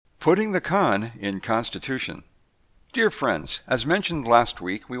Putting the con in Constitution. Dear friends, as mentioned last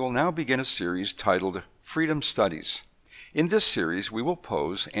week, we will now begin a series titled Freedom Studies. In this series, we will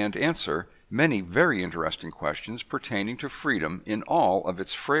pose and answer many very interesting questions pertaining to freedom in all of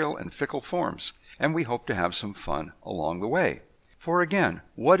its frail and fickle forms, and we hope to have some fun along the way. For again,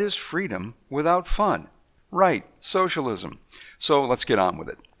 what is freedom without fun? Right, socialism. So let's get on with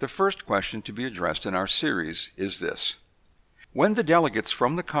it. The first question to be addressed in our series is this. When the delegates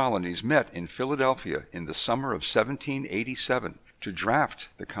from the colonies met in Philadelphia in the summer of 1787 to draft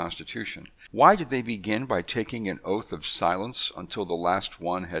the Constitution, why did they begin by taking an oath of silence until the last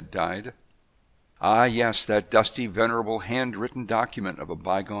one had died? Ah, yes, that dusty, venerable, handwritten document of a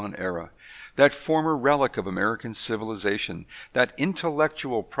bygone era, that former relic of American civilization, that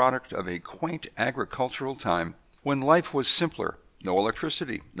intellectual product of a quaint agricultural time when life was simpler, no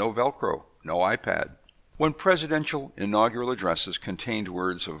electricity, no Velcro, no iPad, when presidential inaugural addresses contained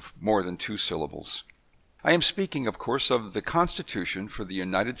words of more than 2 syllables. I am speaking, of course, of the Constitution for the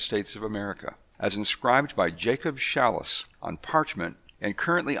United States of America, as inscribed by Jacob Challis on parchment and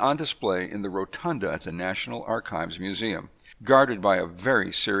currently on display in the rotunda at the National Archives Museum, guarded by a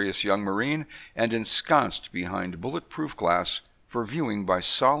very serious young Marine and ensconced behind bulletproof glass for viewing by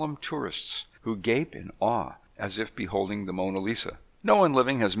solemn tourists who gape in awe as if beholding the Mona Lisa. No one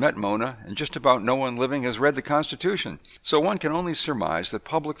living has met Mona, and just about no one living has read the Constitution, so one can only surmise that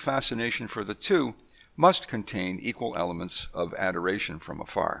public fascination for the two must contain equal elements of adoration from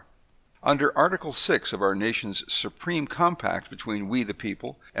afar. Under Article 6 of our nation's supreme compact between we the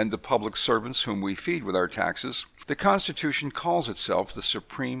people and the public servants whom we feed with our taxes, the Constitution calls itself the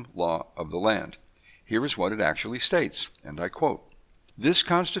supreme law of the land. Here is what it actually states, and I quote, "This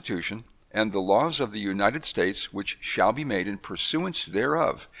Constitution and the laws of the United States which shall be made in pursuance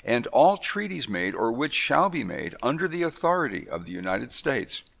thereof, and all treaties made or which shall be made under the authority of the United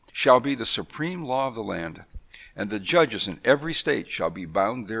States, shall be the supreme law of the land, and the judges in every state shall be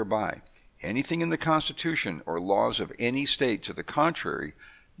bound thereby, anything in the Constitution or laws of any state to the contrary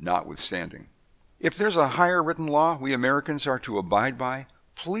notwithstanding." If there's a higher written law we Americans are to abide by,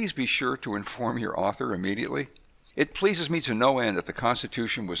 please be sure to inform your author immediately. It pleases me to no end that the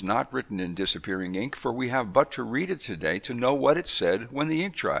Constitution was not written in disappearing ink, for we have but to read it today to know what it said when the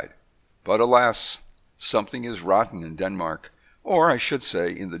ink dried. But alas, something is rotten in Denmark, or I should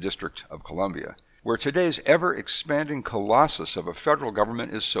say in the District of Columbia, where today's ever-expanding colossus of a federal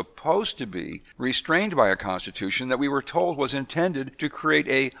government is supposed to be restrained by a constitution that we were told was intended to create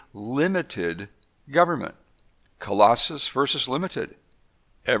a limited government. Colossus versus limited.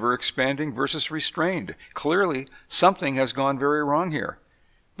 Ever-expanding versus restrained. Clearly, something has gone very wrong here.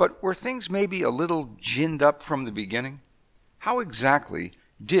 But were things maybe a little ginned up from the beginning? How exactly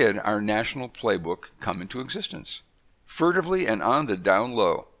did our national playbook come into existence? Furtively and on the down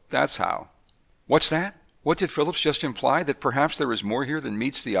low. That's how. What's that? What did Phillips just imply? That perhaps there is more here than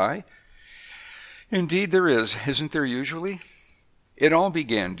meets the eye? Indeed there is, isn't there usually? It all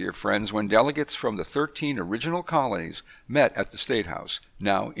began, dear friends, when delegates from the 13 original colonies met at the State House,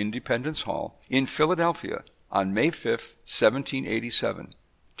 now Independence Hall, in Philadelphia on May 5, 1787.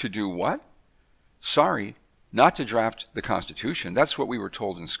 To do what? Sorry, not to draft the Constitution. That's what we were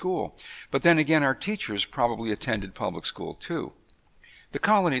told in school. But then again, our teachers probably attended public school too. The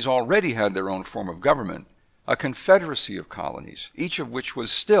colonies already had their own form of government, a confederacy of colonies, each of which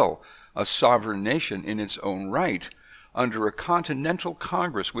was still a sovereign nation in its own right, under a continental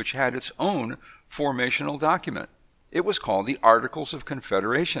Congress which had its own formational document. It was called the Articles of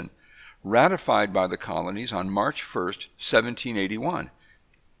Confederation, ratified by the colonies on March 1, 1781.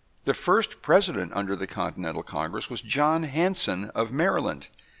 The first president under the Continental Congress was John Hanson of Maryland.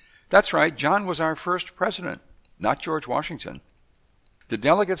 That's right, John was our first president, not George Washington. The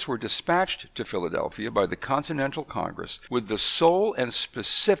delegates were dispatched to Philadelphia by the Continental Congress with the sole and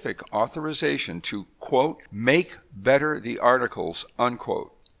specific authorization to, quote, make better the Articles,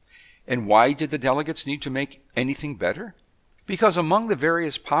 unquote. And why did the delegates need to make anything better? Because among the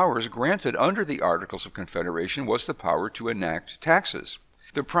various powers granted under the Articles of Confederation was the power to enact taxes.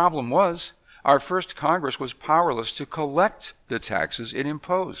 The problem was, our first Congress was powerless to collect the taxes it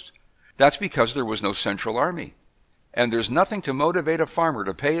imposed. That's because there was no central army. And there's nothing to motivate a farmer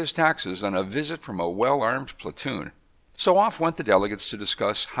to pay his taxes than a visit from a well-armed platoon. So off went the delegates to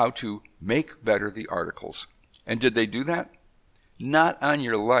discuss how to make better the Articles. And did they do that? Not on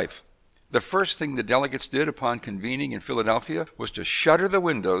your life. The first thing the delegates did upon convening in Philadelphia was to shutter the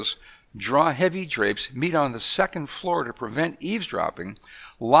windows, draw heavy drapes, meet on the second floor to prevent eavesdropping,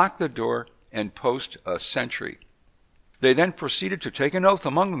 lock the door, and post a sentry. They then proceeded to take an oath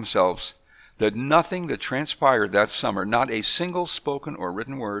among themselves that nothing that transpired that summer, not a single spoken or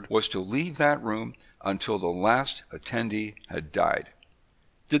written word, was to leave that room until the last attendee had died.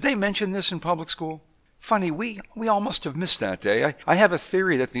 Did they mention this in public school? Funny, we all must have missed that day. I have a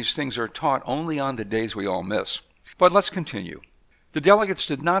theory that these things are taught only on the days we all miss. But let's continue. The delegates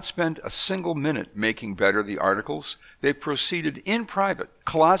did not spend a single minute making better the articles. They proceeded in private,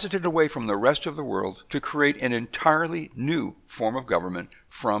 closeted away from the rest of the world, to create an entirely new form of government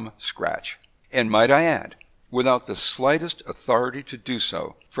from scratch. And might I add, without the slightest authority to do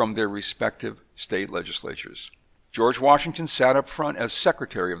so from their respective state legislatures. George Washington sat up front as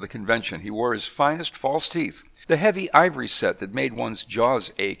secretary of the convention. He wore his finest false teeth, the heavy ivory set that made one's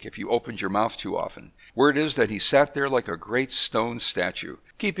jaws ache if you opened your mouth too often. Word is that he sat there like a great stone statue,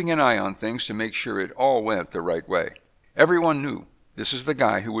 keeping an eye on things to make sure it all went the right way. Everyone knew this is the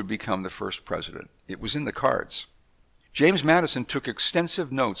guy who would become the first president. It was in the cards. James Madison took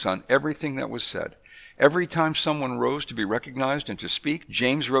extensive notes on everything that was said. Every time someone rose to be recognized and to speak,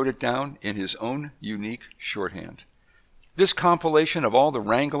 James wrote it down in his own unique shorthand. This compilation of all the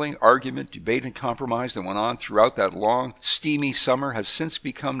wrangling, argument, debate, and compromise that went on throughout that long, steamy summer has since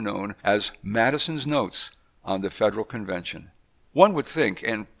become known as Madison's Notes on the Federal Convention. One would think,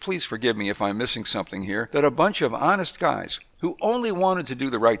 and please forgive me if I'm missing something here, that a bunch of honest guys who only wanted to do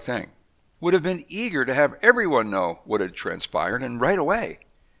the right thing would have been eager to have everyone know what had transpired, and right away.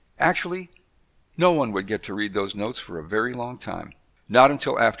 Actually, no one would get to read those notes for a very long time. Not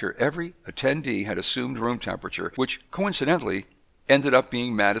until after every attendee had assumed room temperature, which coincidentally ended up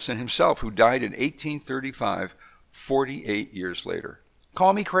being Madison himself, who died in 1835, 48 years later.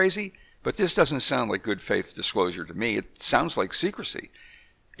 Call me crazy, but this doesn't sound like good faith disclosure to me. It sounds like secrecy.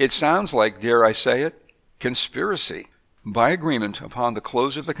 It sounds like, dare I say it, conspiracy. By agreement, upon the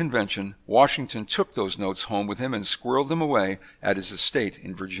close of the convention, Washington took those notes home with him and squirreled them away at his estate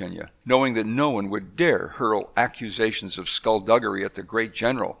in Virginia, knowing that no one would dare hurl accusations of skullduggery at the great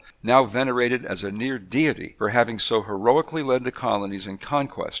general, now venerated as a near deity for having so heroically led the colonies in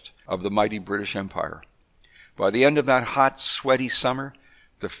conquest of the mighty British Empire. By the end of that hot, sweaty summer,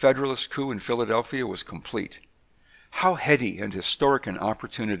 the Federalist coup in Philadelphia was complete. How heady and historic an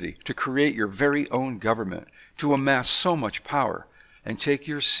opportunity to create your very own government, to amass so much power, and take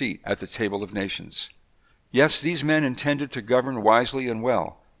your seat at the table of nations. Yes, these men intended to govern wisely and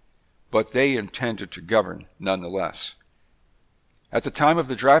well, but they intended to govern nonetheless. At the time of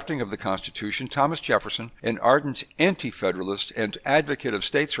the drafting of the Constitution, Thomas Jefferson, an ardent anti-federalist and advocate of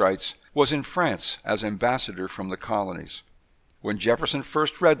states' rights, was in France as ambassador from the colonies. When Jefferson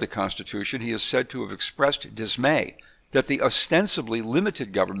first read the Constitution, he is said to have expressed dismay that the ostensibly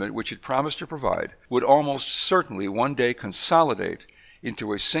limited government which it promised to provide would almost certainly one day consolidate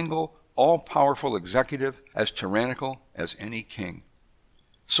into a single, all-powerful executive as tyrannical as any king.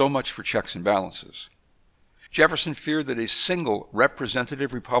 So much for checks and balances. Jefferson feared that a single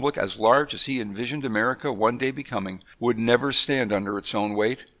representative republic as large as he envisioned America one day becoming would never stand under its own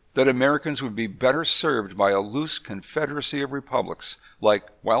weight, that Americans would be better served by a loose confederacy of republics like,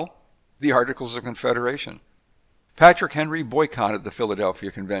 well, the Articles of Confederation. Patrick Henry boycotted the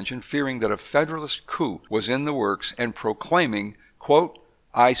Philadelphia Convention, fearing that a Federalist coup was in the works and proclaiming, quote,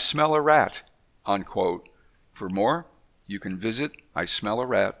 "I smell a rat," unquote. For more, you can visit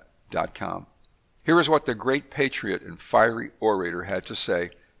ismellarat.com. Here is what the great patriot and fiery orator had to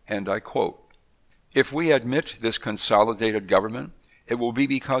say, and I quote, "If we admit this consolidated government, it will be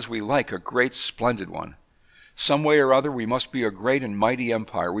because we like a great, splendid one. Some way or other we must be a great and mighty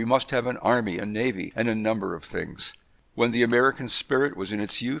empire. We must have an army, a navy, and a number of things. When the American spirit was in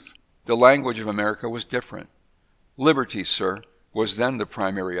its youth, the language of America was different. Liberty, sir, was then the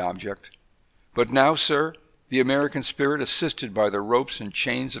primary object. But now, sir, the American spirit, assisted by the ropes and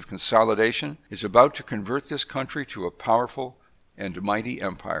chains of consolidation, is about to convert this country to a powerful and mighty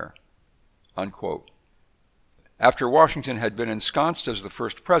empire." Unquote. After Washington had been ensconced as the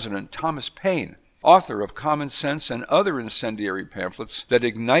first president, Thomas Paine, author of Common Sense and other incendiary pamphlets that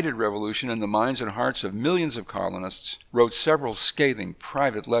ignited revolution in the minds and hearts of millions of colonists, wrote several scathing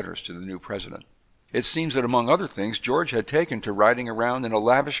private letters to the new president. It seems that, among other things, George had taken to riding around in a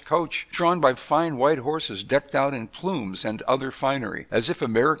lavish coach, drawn by fine white horses decked out in plumes and other finery, as if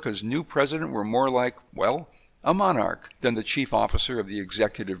America's new president were more like, well, a monarch than the chief officer of the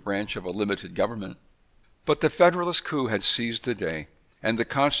executive branch of a limited government. But the Federalist coup had seized the day, and the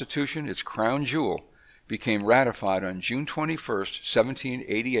Constitution, its crown jewel, became ratified on June 21,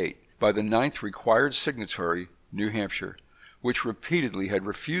 1788, by the 9th required signatory, New Hampshire, which repeatedly had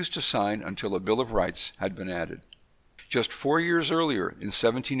refused to sign until a Bill of Rights had been added. Just 4 years earlier, in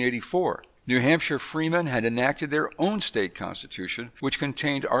 1784, New Hampshire freemen had enacted their own state constitution, which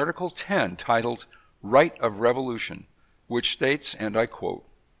contained Article 10, titled Right of Revolution, which states, and I quote,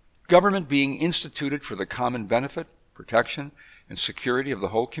 "Government being instituted for the common benefit, protection, and security of the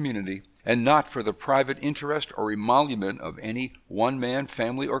whole community, and not for the private interest or emolument of any one man,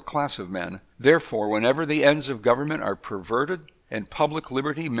 family, or class of men. Therefore, whenever the ends of government are perverted, and public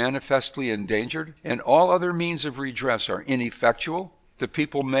liberty manifestly endangered, and all other means of redress are ineffectual, the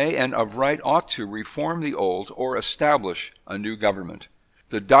people may and of right ought to reform the old or establish a new government.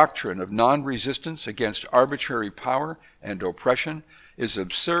 The doctrine of non-resistance against arbitrary power and oppression is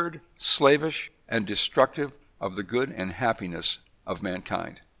absurd, slavish, and destructive of the good and happiness of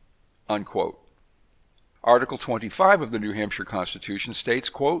mankind." Unquote. Article 25 of the New Hampshire Constitution states,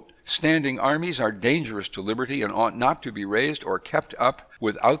 quote, "Standing armies are dangerous to liberty and ought not to be raised or kept up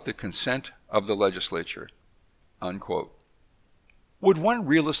without the consent of the legislature." Unquote. Would one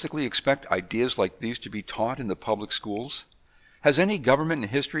realistically expect ideas like these to be taught in the public schools? Has any government in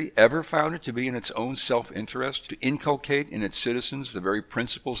history ever found it to be in its own self-interest to inculcate in its citizens the very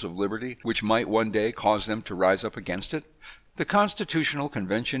principles of liberty which might one day cause them to rise up against it? The Constitutional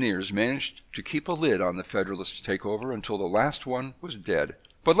Conventioneers managed to keep a lid on the Federalist takeover until the last one was dead.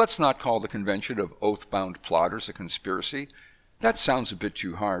 But let's not call the convention of oath-bound plotters a conspiracy. That sounds a bit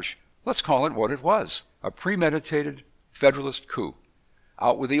too harsh. Let's call it what it was, a premeditated Federalist coup.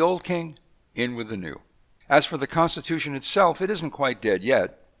 Out with the old king, in with the new. As for the Constitution itself, it isn't quite dead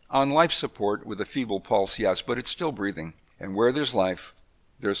yet. On life support with a feeble pulse, yes, but it's still breathing. And where there's life,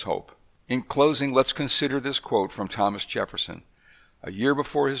 there's hope. In closing, let's consider this quote from Thomas Jefferson, a year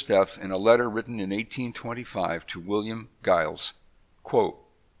before his death, in a letter written in 1825 to William Giles. Quote,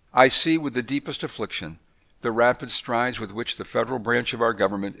 "I see with the deepest affliction the rapid strides with which the federal branch of our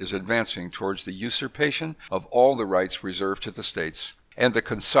government is advancing towards the usurpation of all the rights reserved to the states, and the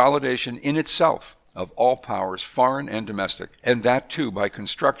consolidation in itself of all powers, foreign and domestic, and that too by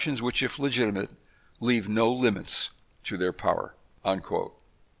constructions which, if legitimate, leave no limits to their power." Unquote.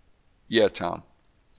 Yeah, Tom,